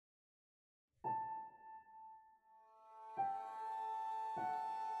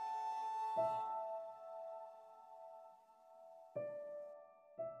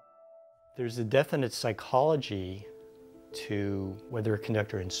There's a definite psychology to whether a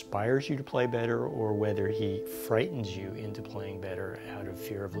conductor inspires you to play better or whether he frightens you into playing better out of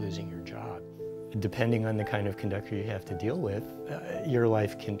fear of losing your job. Depending on the kind of conductor you have to deal with, your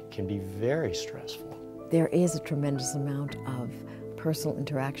life can be very stressful. There is a tremendous amount of personal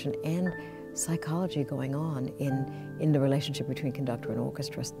interaction and psychology going on in the relationship between conductor and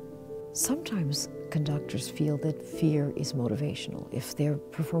orchestra. Sometimes conductors feel that fear is motivational. If their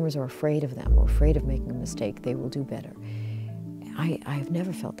performers are afraid of them or afraid of making a mistake, they will do better. I've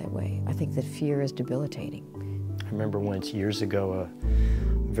never felt that way. I think that fear is debilitating. I remember once years ago,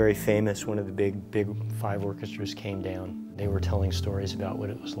 very famous, one of the big five orchestras came down. They were telling stories about what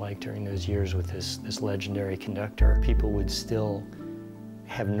it was like during those years with this legendary conductor. People would still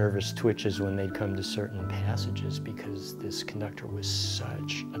have nervous twitches when they'd come to certain passages because this conductor was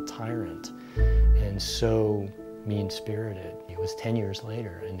such a tyrant and so mean-spirited. It was 10 years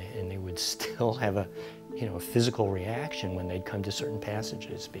later and they would still have a physical reaction when they'd come to certain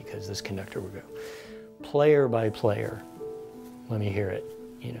passages because this conductor would go, player by player, let me hear it,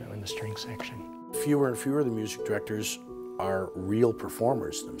 in the string section. Fewer and fewer of the music directors are real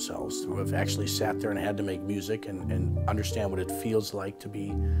performers themselves who have actually sat there and had to make music and understand what it feels like to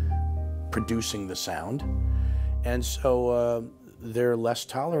be producing the sound. And so they're less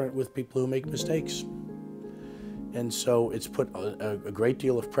tolerant with people who make mistakes. And so it's put a great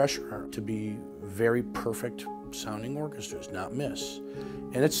deal of pressure to be very perfect sounding orchestras, not miss.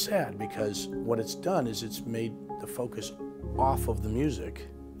 And it's sad because what it's done is it's made the focus off of the music,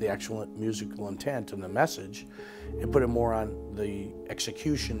 the actual musical intent and the message, and put it more on the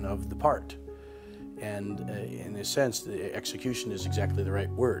execution of the part. And in a sense, the execution is exactly the right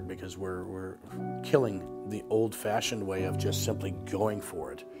word because we're killing the old-fashioned way of just simply going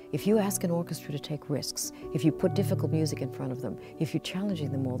for it. If you ask an orchestra to take risks, if you put difficult music in front of them, if you're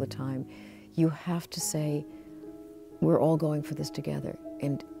challenging them all the time, you have to say, we're all going for this together.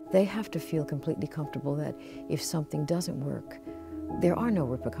 And they have to feel completely comfortable that if something doesn't work, there are no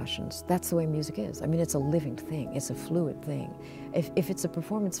repercussions. That's the way music is. I mean, it's a living thing. It's a fluid thing. If it's a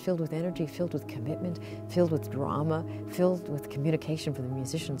performance filled with energy, filled with commitment, filled with drama, filled with communication for the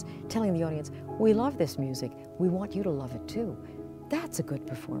musicians, telling the audience, we love this music, we want you to love it too, that's a good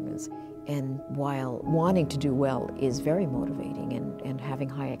performance. And while wanting to do well is very motivating and having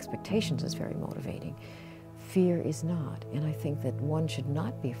high expectations is very motivating, fear is not. And I think that one should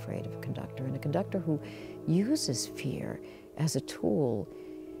not be afraid of a conductor. And a conductor who uses fear as a tool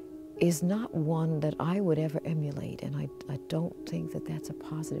is not one that I would ever emulate, and I don't think that that's a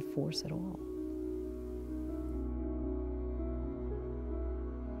positive force at all.